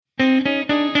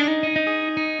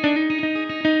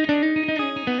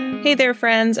Hey there,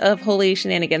 friends of Holy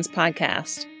Shenanigans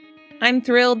Podcast. I'm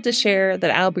thrilled to share that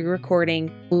I'll be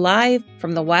recording live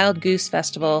from the Wild Goose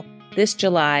Festival this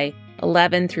July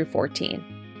 11 through 14.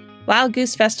 Wild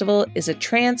Goose Festival is a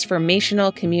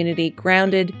transformational community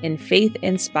grounded in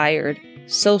faith-inspired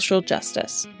social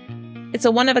justice. It's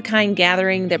a one-of-a-kind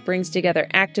gathering that brings together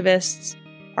activists,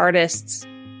 artists,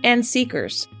 and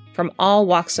seekers from all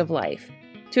walks of life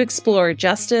to explore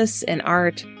justice in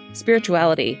art,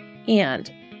 spirituality,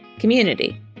 and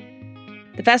community.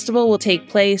 The festival will take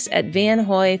place at Van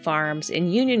Hoy Farms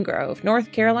in Union Grove,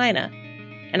 North Carolina,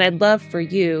 and I'd love for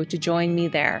you to join me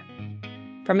there.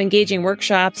 From engaging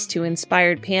workshops to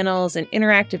inspired panels and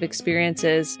interactive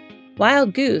experiences,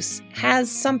 Wild Goose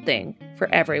has something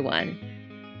for everyone.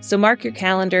 So mark your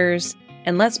calendars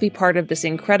and let's be part of this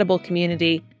incredible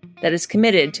community that is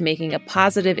committed to making a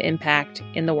positive impact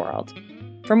in the world.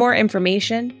 For more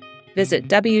information, visit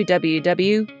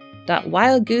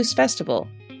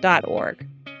www.wildgoosefestival.org.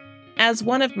 As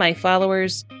one of my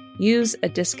followers, use a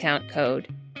discount code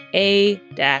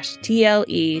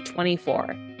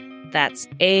A-TLE24. That's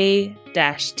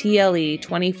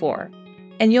A-TLE24.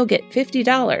 And you'll get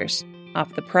 $50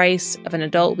 off the price of an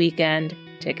adult weekend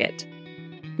ticket.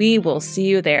 We will see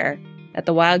you there at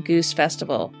the Wild Goose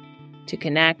Festival to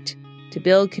connect, to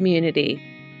build community,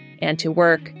 and to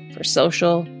work for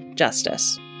social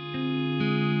justice.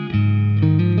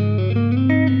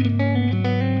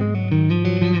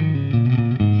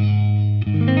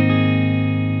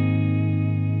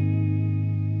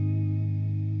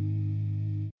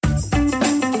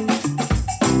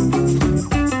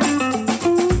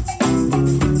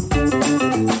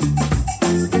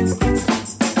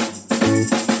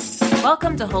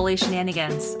 Welcome to Holy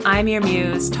Shenanigans. I'm your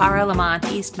muse, Tara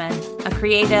Lamont Eastman, a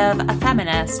creative, a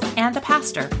feminist, and a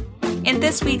pastor. In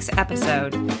this week's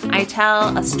episode, I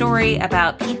tell a story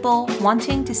about people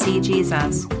wanting to see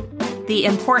Jesus, the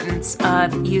importance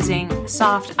of using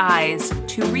soft eyes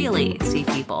to really see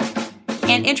people,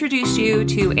 and introduce you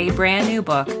to a brand new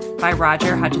book by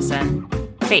Roger Hutchison,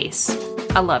 Face,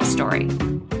 a Love Story.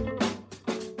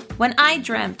 When I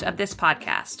dreamt of this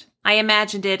podcast, I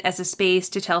imagined it as a space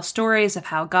to tell stories of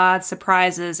how God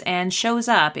surprises and shows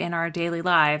up in our daily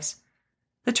lives.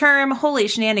 The term Holy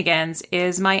Shenanigans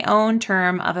is my own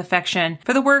term of affection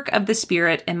for the work of the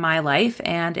Spirit in my life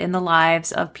and in the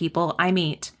lives of people I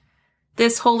meet.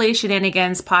 This Holy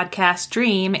Shenanigans podcast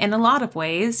dream, in a lot of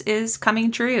ways, is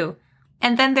coming true.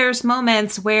 And then there's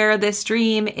moments where this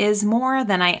dream is more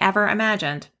than I ever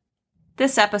imagined.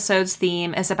 This episode's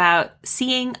theme is about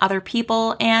seeing other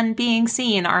people and being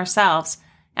seen ourselves,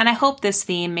 and I hope this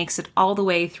theme makes it all the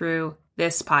way through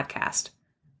this podcast.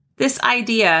 This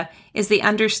idea is the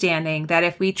understanding that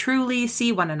if we truly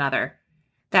see one another,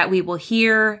 that we will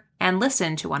hear and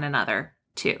listen to one another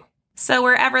too. So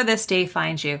wherever this day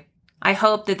finds you, I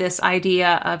hope that this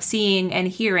idea of seeing and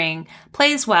hearing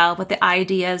plays well with the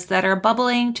ideas that are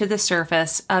bubbling to the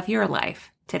surface of your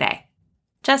life today.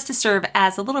 Just to serve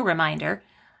as a little reminder,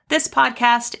 this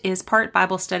podcast is part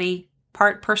Bible study,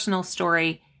 part personal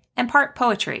story, and part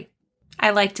poetry.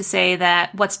 I like to say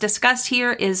that what's discussed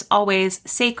here is always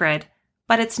sacred,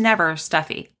 but it's never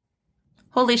stuffy.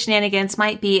 Holy Shenanigans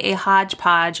might be a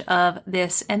hodgepodge of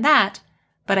this and that,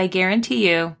 but I guarantee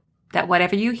you that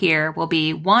whatever you hear will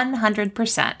be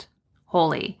 100%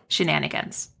 Holy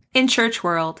Shenanigans. In Church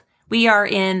World, we are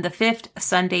in the 5th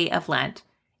Sunday of Lent,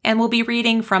 and we'll be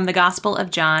reading from the Gospel of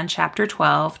John, chapter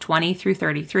 12, 20 through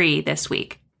 33 this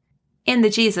week. In the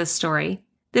Jesus story,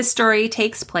 this story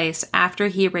takes place after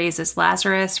he raises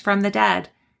Lazarus from the dead,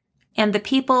 and the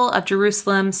people of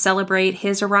Jerusalem celebrate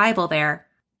his arrival there,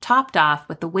 topped off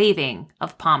with the waving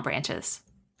of palm branches.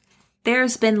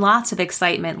 There's been lots of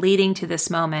excitement leading to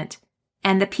this moment,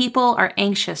 and the people are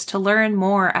anxious to learn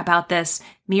more about this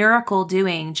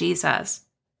miracle-doing Jesus.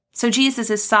 So Jesus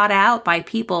is sought out by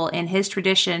people in his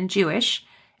tradition Jewish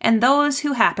and those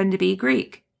who happen to be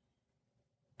Greek.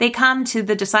 They come to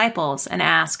the disciples and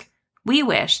ask, "We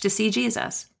wish to see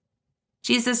Jesus."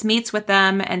 Jesus meets with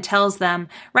them and tells them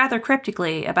rather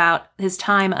cryptically about his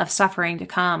time of suffering to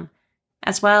come,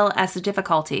 as well as the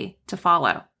difficulty to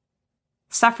follow.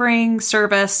 Suffering,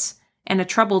 service, and a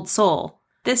troubled soul.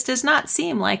 This does not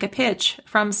seem like a pitch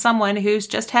from someone who's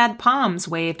just had palms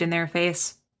waved in their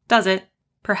face, does it?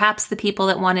 Perhaps the people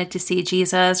that wanted to see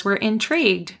Jesus were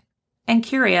intrigued and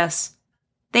curious.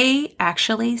 They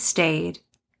actually stayed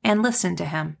and listened to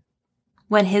him.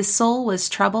 When his soul was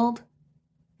troubled,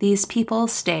 these people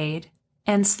stayed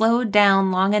and slowed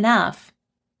down long enough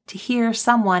to hear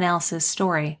someone else's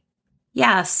story.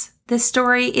 Yes, this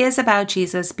story is about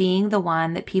Jesus being the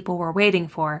one that people were waiting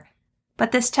for,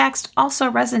 But this text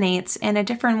also resonates in a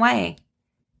different way.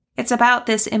 It's about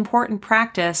this important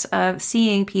practice of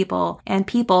seeing people and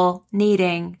people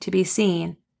needing to be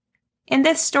seen. In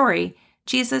this story,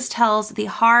 Jesus tells the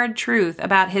hard truth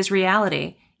about his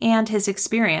reality and his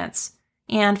experience,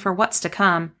 and for what's to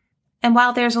come. And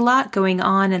while there's a lot going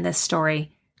on in this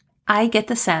story, I get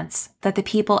the sense that the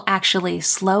people actually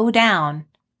slow down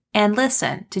and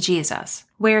listen to Jesus,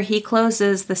 where he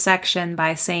closes the section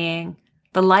by saying,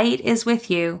 "The light is with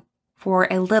you for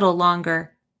a little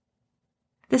longer."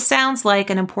 This sounds like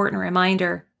an important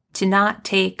reminder to not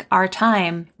take our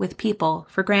time with people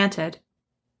for granted.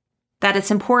 That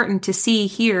it's important to see,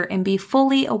 hear, and be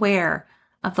fully aware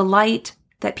of the light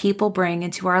that people bring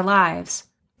into our lives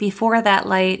before that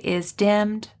light is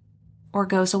dimmed or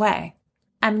goes away.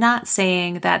 I'm not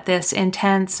saying that this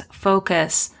intense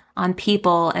focus on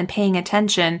people and paying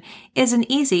attention is an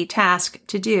easy task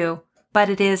to do, but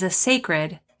it is a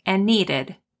sacred and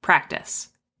needed practice.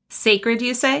 Sacred,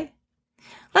 you say?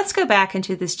 Let's go back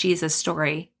into this Jesus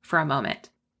story for a moment.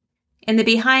 In the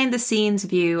behind-the-scenes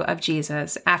view of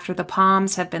Jesus, after the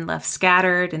palms have been left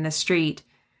scattered in the street,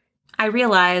 I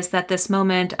realize that this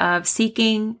moment of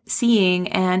seeking, seeing,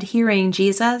 and hearing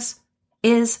Jesus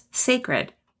is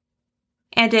sacred.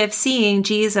 And if seeing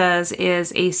Jesus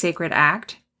is a sacred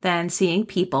act, then seeing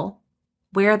people,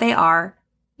 where they are,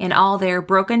 in all their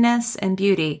brokenness and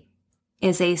beauty,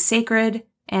 is a sacred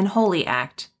and holy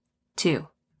act, too.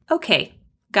 Okay,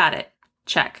 got it.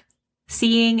 Check.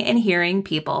 Seeing and hearing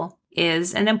people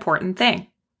is an important thing.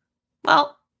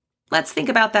 Well, let's think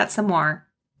about that some more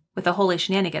with the Holy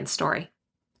Shenanigans story.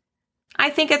 I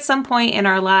think at some point in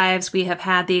our lives we have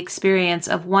had the experience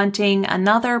of wanting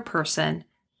another person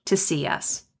to see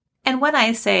us. And when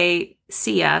I say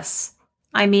see us,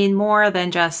 I mean more than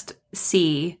just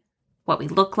see what we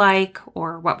look like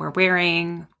or what we're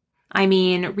wearing. I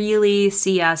mean really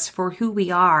see us for who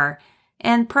we are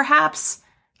and perhaps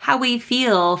how we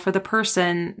feel for the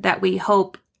person that we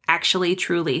hope actually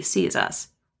truly sees us.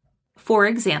 For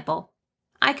example,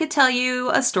 I could tell you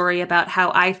a story about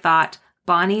how I thought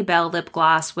Bonnie Bell lip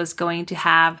gloss was going to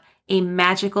have a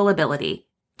magical ability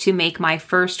to make my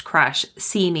first crush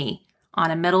see me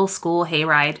on a middle school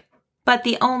hayride. But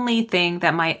the only thing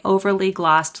that my overly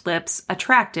glossed lips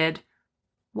attracted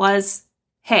was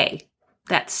hay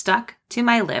that stuck to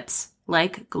my lips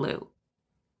like glue.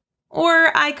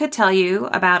 Or I could tell you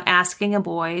about asking a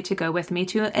boy to go with me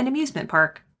to an amusement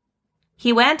park.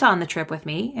 He went on the trip with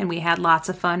me, and we had lots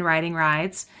of fun riding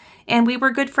rides, and we were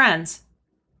good friends.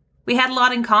 We had a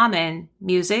lot in common,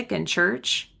 music and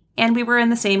church, and we were in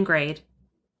the same grade.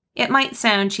 It might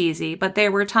sound cheesy, but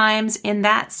there were times in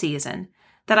that season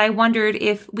that I wondered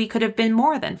if we could have been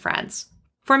more than friends.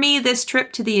 For me, this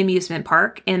trip to the amusement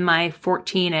park, in my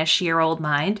 14-ish-year-old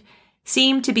mind,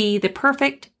 seemed to be the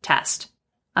perfect test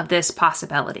of this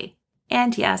possibility.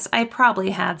 And yes, I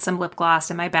probably had some lip gloss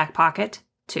in my back pocket,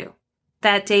 too.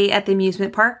 That day at the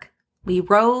amusement park, we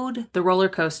rode the roller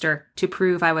coaster to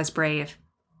prove I was brave.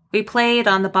 We played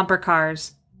on the bumper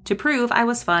cars to prove I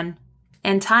was fun.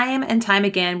 And time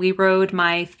again, we rode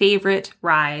my favorite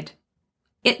ride.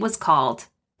 It was called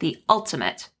the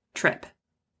Ultimate Trip.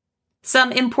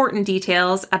 Some important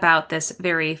details about this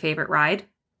very favorite ride.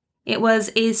 It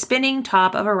was a spinning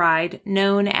top of a ride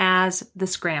known as the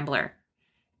Scrambler.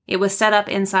 It was set up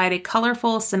inside a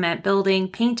colorful cement building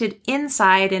painted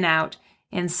inside and out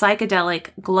in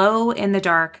psychedelic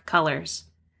glow-in-the-dark colors.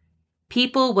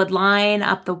 People would line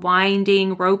up the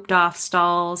winding, roped-off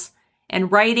stalls,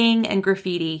 and writing and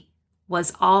graffiti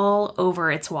was all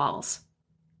over its walls.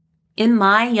 In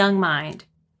my young mind,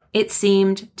 it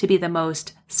seemed to be the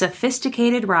most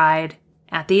sophisticated ride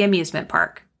at the amusement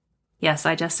park. Yes,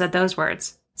 I just said those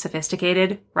words.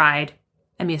 Sophisticated ride,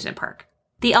 amusement park.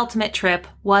 The Ultimate Trip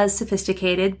was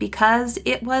sophisticated because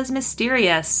it was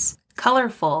mysterious,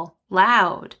 colorful,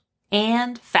 loud,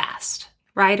 and fast.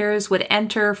 Riders would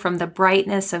enter from the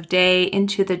brightness of day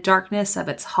into the darkness of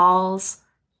its halls.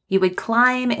 You would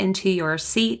climb into your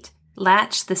seat,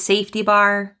 latch the safety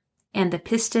bar, and the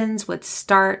pistons would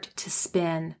start to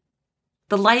spin.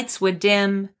 The lights would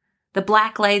dim, the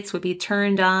black lights would be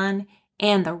turned on,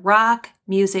 and the rock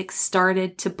music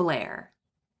started to blare.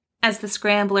 As the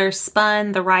Scrambler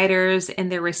spun the riders in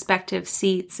their respective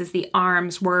seats as the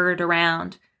arms whirred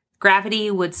around, gravity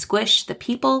would squish the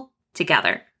people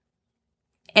together.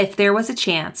 If there was a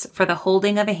chance for the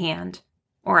holding of a hand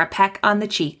or a peck on the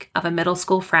cheek of a middle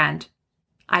school friend,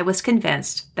 I was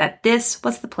convinced that this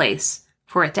was the place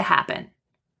for it to happen.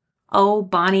 Oh,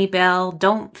 Bonnie Bell,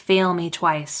 don't fail me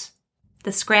twice.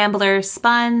 The Scrambler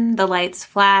spun, the lights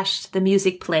flashed, the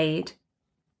music played.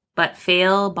 But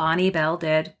fail Bonnie Bell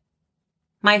did.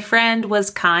 My friend was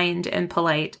kind and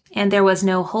polite, and there was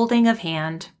no holding of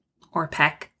hand or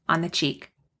peck on the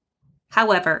cheek.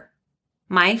 However,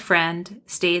 my friend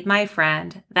stayed my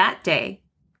friend that day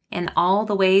and all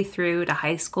the way through to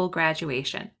high school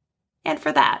graduation. And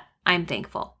for that, I'm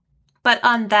thankful. But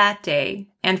on that day,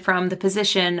 and from the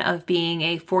position of being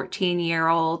a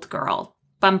 14-year-old girl,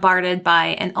 bombarded by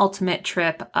an ultimate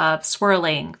trip of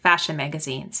swirling fashion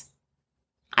magazines,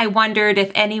 I wondered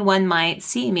if anyone might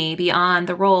see me beyond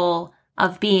the role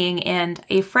of being in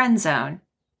a friend zone,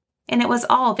 and it was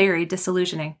all very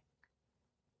disillusioning.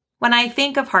 When I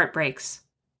think of heartbreaks,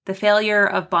 the failure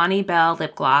of Bonnie Bell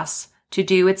lip gloss to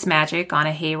do its magic on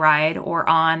a hayride or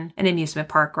on an amusement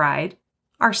park ride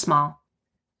are small.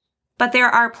 But there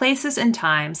are places and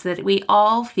times that we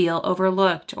all feel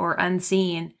overlooked or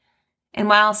unseen. And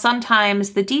while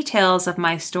sometimes the details of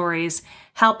my stories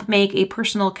help make a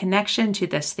personal connection to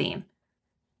this theme,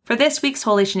 for this week's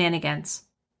Holy Shenanigans,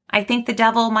 I think the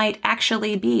devil might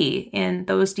actually be in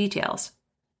those details.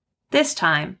 This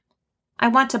time, I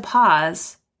want to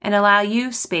pause and allow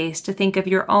you space to think of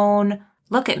your own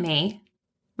look at me,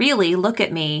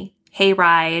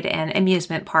 hayride and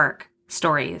amusement park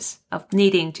stories of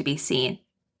needing to be seen.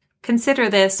 Consider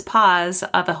this pause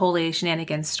of a Holy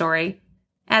Shenanigans story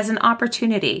as an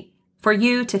opportunity for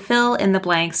you to fill in the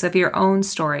blanks of your own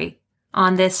story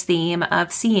on this theme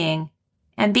of seeing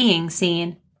and being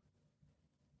seen.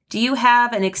 Do you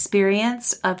have an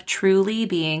experience of truly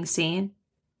being seen?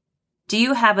 Do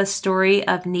you have a story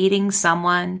of needing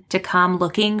someone to come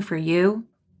looking for you,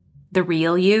 the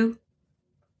real you?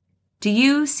 Do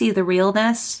you see the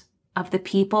realness of the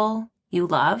people you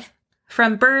love?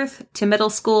 From birth to middle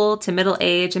school to middle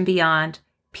age and beyond,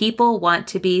 people want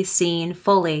to be seen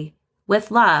fully,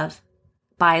 with love,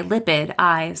 by lipid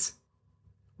eyes.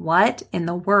 What in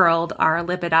the world are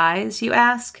lipid eyes, you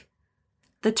ask?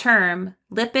 The term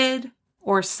lipid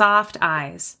or soft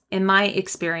eyes, in my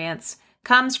experience,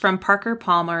 comes from Parker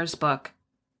Palmer's book,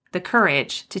 The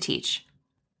Courage to Teach.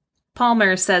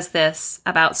 Palmer says this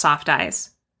about soft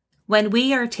eyes. When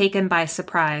we are taken by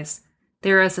surprise,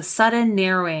 there is a sudden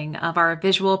narrowing of our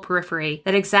visual periphery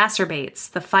that exacerbates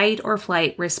the fight or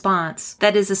flight response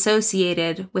that is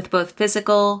associated with both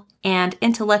physical and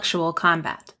intellectual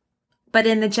combat. But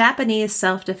in the Japanese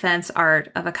self-defense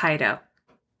art of Aikido,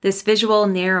 this visual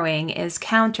narrowing is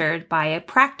countered by a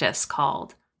practice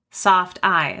called soft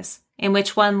eyes, in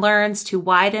which one learns to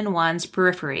widen one's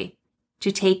periphery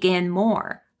to take in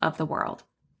more of the world.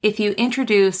 If you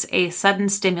introduce a sudden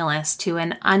stimulus to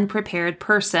an unprepared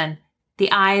person,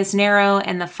 the eyes narrow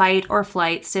and the fight or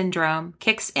flight syndrome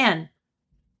kicks in.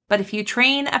 But if you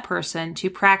train a person to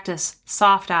practice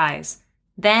soft eyes,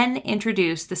 then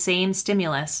introduce the same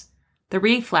stimulus, the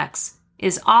reflex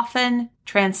is often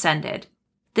transcended.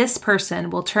 This person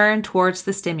will turn towards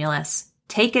the stimulus,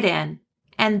 take it in,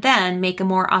 and then make a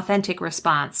more authentic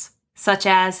response, such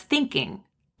as thinking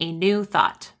a new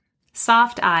thought.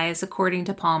 Soft eyes, according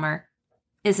to Palmer,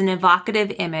 is an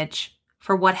evocative image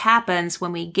for what happens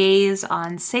when we gaze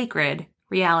on sacred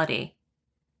reality.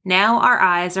 Now our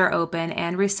eyes are open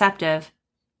and receptive,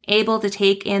 able to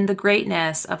take in the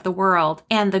greatness of the world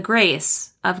and the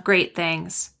grace of great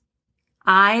things.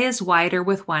 Eyes wider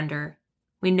with wonder.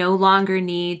 We no longer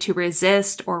need to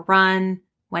resist or run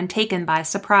when taken by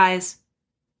surprise.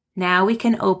 Now we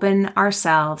can open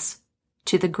ourselves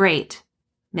to the great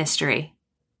mystery.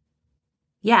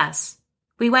 Yes,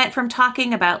 we went from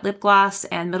talking about lip gloss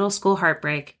and middle school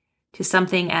heartbreak to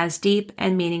something as deep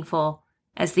and meaningful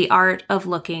as the art of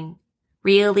looking,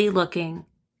 really looking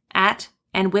at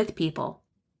and with people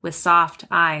with soft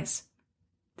eyes.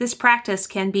 This practice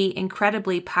can be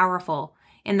incredibly powerful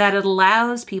in that it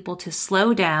allows people to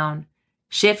slow down,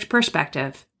 shift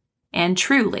perspective, and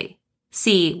truly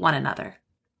see one another.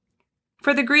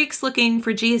 For the Greeks looking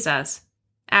for Jesus,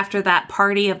 after that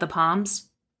party of the palms,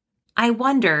 I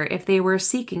wonder if they were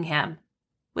seeking him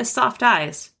with soft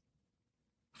eyes.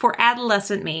 For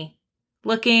adolescent me,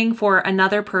 looking for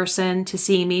another person to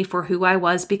see me for who I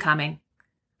was becoming,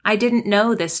 I didn't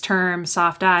know this term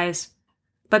soft eyes,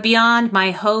 but beyond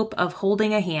my hope of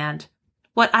holding a hand,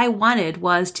 what I wanted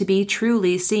was to be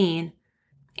truly seen.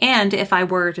 And if I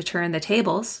were to turn the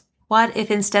tables, what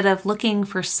if instead of looking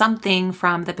for something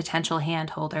from the potential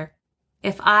hand holder,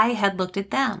 if I had looked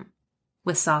at them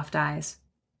with soft eyes?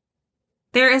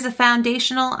 There is a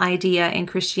foundational idea in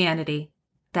Christianity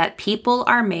that people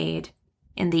are made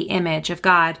in the image of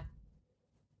God.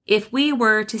 If we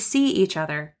were to see each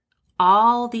other,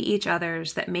 all the each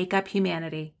others that make up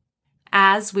humanity,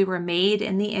 as we were made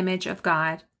in the image of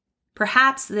God,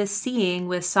 perhaps this seeing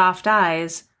with soft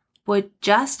eyes would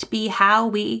just be how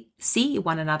we see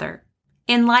one another.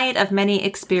 In light of many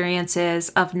experiences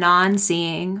of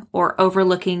non-seeing or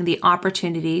overlooking the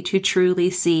opportunity to truly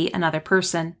see another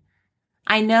person,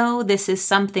 I know this is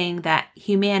something that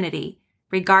humanity,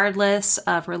 regardless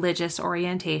of religious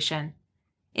orientation,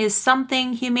 is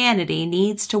something humanity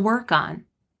needs to work on.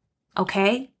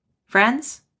 Okay,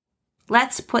 friends?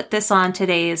 Let's put this on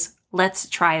today's Let's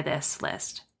Try This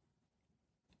list.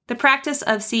 The practice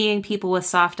of seeing people with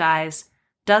soft eyes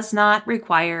does not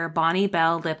require Bonnie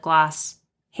Bell lip gloss,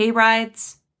 hay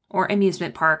rides, or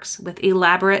amusement parks with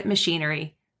elaborate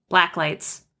machinery,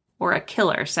 blacklights, or a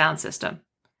killer sound system.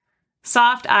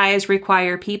 Soft eyes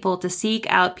require people to seek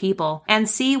out people and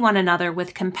see one another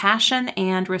with compassion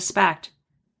and respect.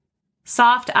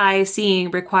 Soft eye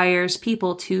seeing requires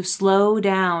people to slow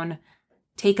down,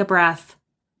 take a breath,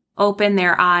 open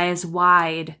their eyes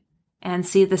wide, and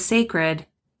see the sacred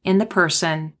in the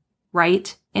person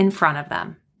right in front of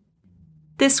them.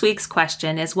 This week's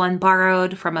question is one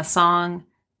borrowed from a song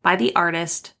by the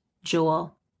artist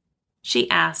Jewel. She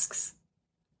asks,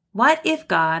 "What if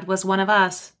God was one of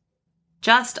us?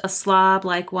 Just a slob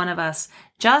like one of us,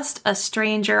 just a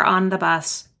stranger on the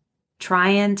bus,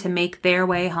 trying to make their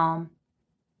way home.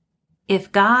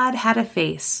 If God had a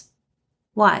face,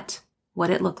 what would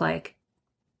it look like?"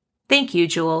 Thank you,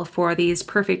 Jewel, for these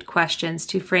perfect questions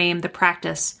to frame the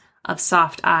practice of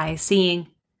soft eye seeing.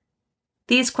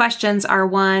 These questions are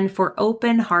one for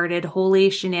open-hearted holy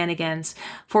shenanigans,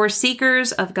 for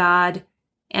seekers of God,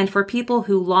 and for people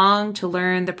who long to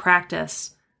learn the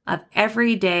practice of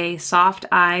everyday soft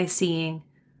eye seeing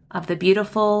of the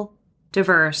beautiful,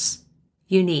 diverse,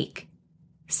 unique,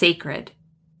 sacred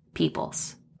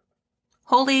peoples.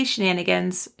 Holy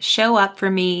shenanigans show up for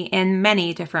me in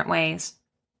many different ways.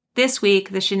 This week,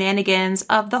 the shenanigans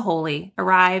of the holy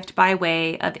arrived by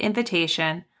way of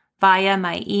invitation via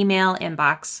my email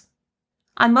inbox.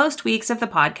 On most weeks of the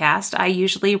podcast, I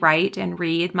usually write and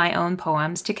read my own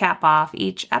poems to cap off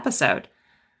each episode.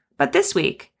 But this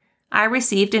week, I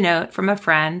received a note from a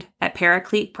friend at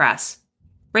Paraclete Press.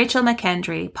 Rachel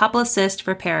McKendry, publicist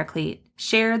for Paraclete,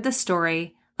 shared the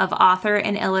story of author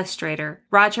and illustrator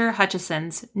Roger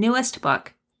Hutchison's newest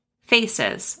book,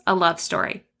 Faces, a Love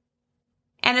Story.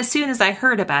 And as soon as I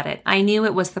heard about it, I knew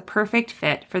it was the perfect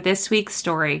fit for this week's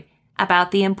story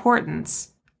about the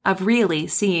importance of really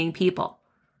seeing people.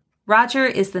 Roger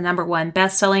is the #1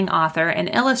 best-selling author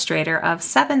and illustrator of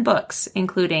 7 books,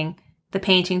 including The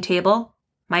Painting Table,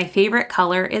 My Favorite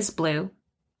Color is Blue,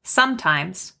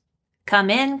 Sometimes,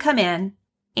 Come In,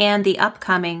 and the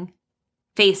upcoming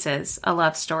Faces, a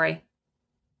Love Story.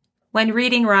 When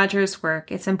reading Roger's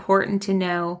work, it's important to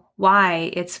know why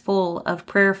it's full of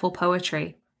prayerful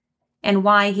poetry and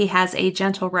why he has a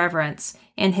gentle reverence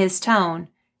in his tone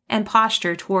and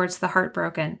posture towards the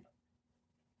heartbroken.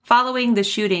 Following the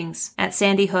shootings at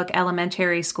Sandy Hook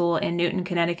Elementary School in Newton,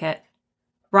 Connecticut,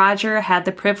 Roger had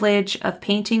the privilege of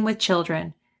painting with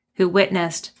children who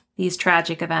witnessed these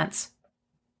tragic events.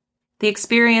 The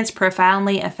experience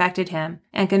profoundly affected him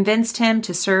and convinced him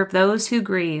to serve those who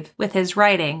grieve with his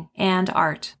writing and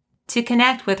art. To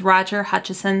connect with Roger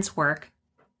Hutchison's work,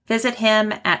 visit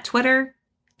him at Twitter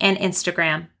and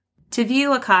Instagram. To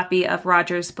view a copy of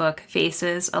Roger's book,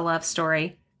 Faces, a Love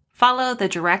Story, follow the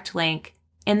direct link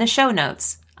in the show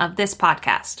notes of this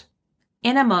podcast.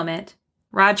 In a moment,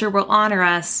 Roger will honor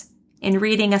us in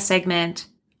reading a segment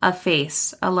of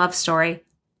Face, a Love Story,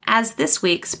 as this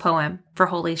week's poem for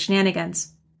Holy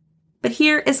Shenanigans. But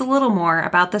here is a little more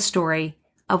about the story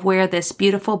of where this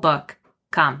beautiful book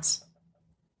comes.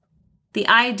 The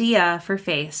idea for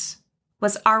Face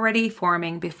was already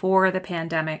forming before the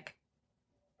pandemic.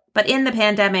 But in the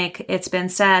pandemic, it's been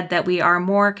said that we are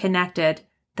more connected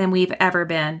than we've ever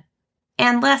been,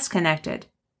 and less connected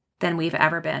than we've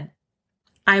ever been.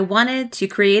 I wanted to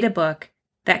create a book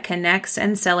that connects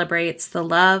and celebrates the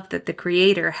love that the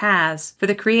Creator has for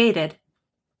the created.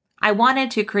 I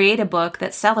wanted to create a book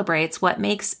that celebrates what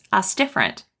makes us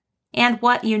different and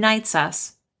what unites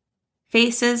us.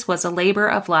 Faces was a labor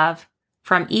of love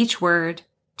from each word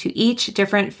to each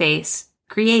different face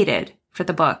created for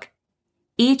the book.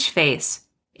 Each face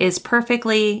is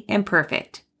perfectly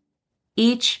imperfect.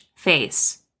 Each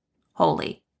face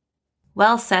holy.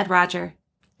 Well said, Roger.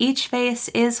 Each face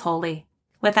is holy.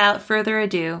 Without further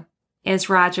ado, is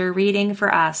Roger reading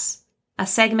for us a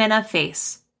segment of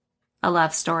Face, a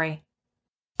Love Story.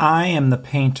 I am the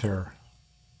painter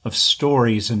of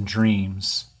stories and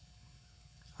dreams.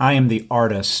 I am the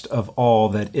artist of all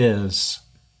that is,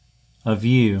 of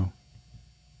you.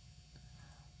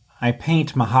 I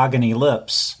paint mahogany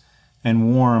lips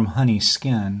and warm honey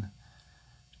skin,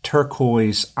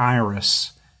 turquoise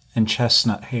iris and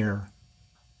chestnut hair,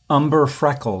 umber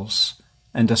freckles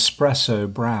and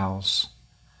espresso brows,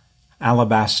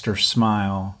 alabaster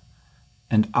smile,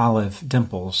 and olive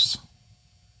dimples.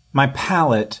 My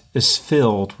palette is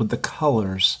filled with the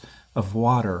colors of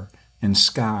water and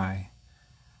sky,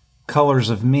 colors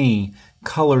of me,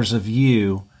 colors of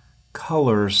you,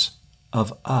 colors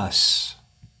of us.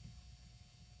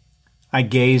 I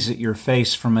gaze at your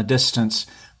face from a distance,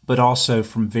 but also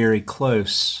from very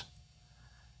close.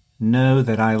 Know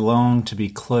that I long to be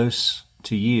close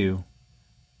to you.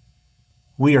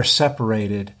 We are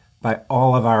separated by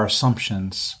all of our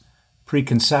assumptions,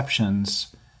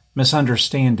 preconceptions,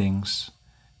 misunderstandings,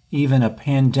 even a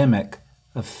pandemic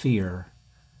of fear.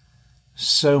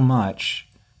 So much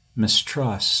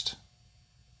mistrust.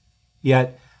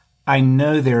 Yet I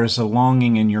know there is a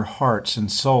longing in your hearts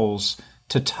and souls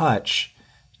to touch,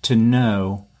 to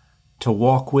know, to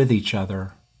walk with each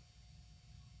other.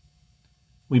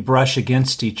 We brush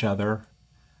against each other.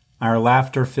 Our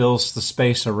laughter fills the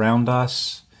space around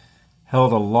us,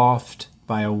 held aloft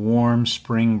by a warm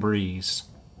spring breeze.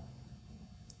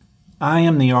 I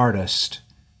am the artist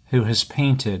who has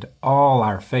painted all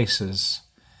our faces,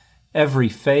 every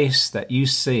face that you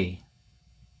see.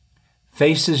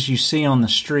 Faces you see on the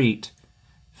street,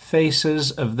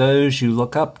 faces of those you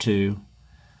look up to,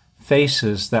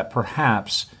 faces that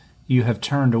perhaps you have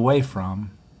turned away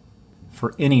from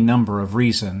for any number of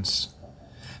reasons.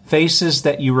 Faces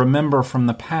that you remember from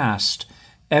the past,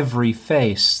 every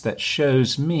face that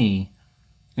shows me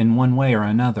in one way or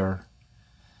another.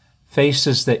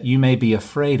 Faces that you may be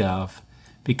afraid of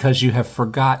because you have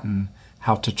forgotten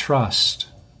how to trust.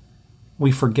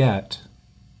 We forget.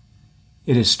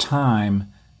 It is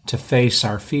time to face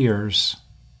our fears.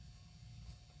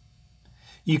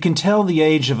 You can tell the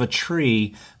age of a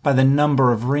tree by the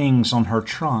number of rings on her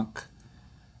trunk,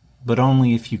 but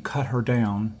only if you cut her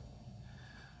down.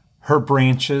 Her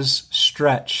branches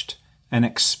stretched and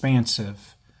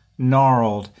expansive,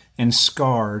 gnarled and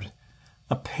scarred,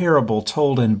 a parable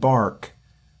told in bark,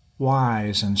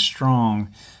 wise and strong.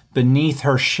 Beneath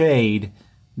her shade,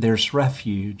 there's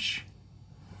refuge.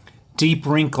 Deep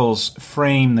wrinkles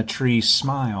frame the tree's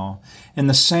smile. In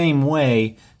the same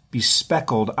way,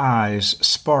 bespeckled eyes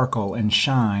sparkle and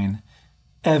shine.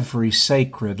 Every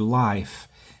sacred life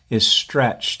is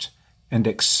stretched and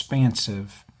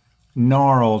expansive,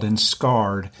 gnarled and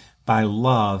scarred by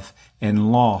love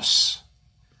and loss.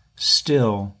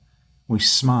 Still, we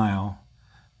smile,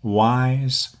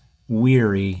 wise,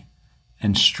 weary,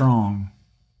 and strong.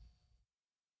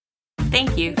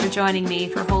 Thank you for joining me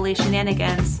for Holy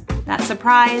Shenanigans that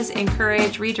surprise,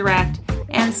 encourage, redirect,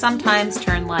 and sometimes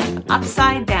turn life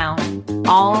upside down,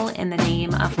 all in the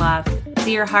name of love.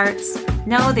 Dear hearts,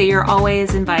 know that you're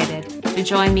always invited to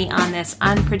join me on this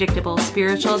unpredictable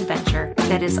spiritual adventure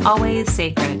that is always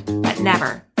sacred, but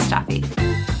never stuffy.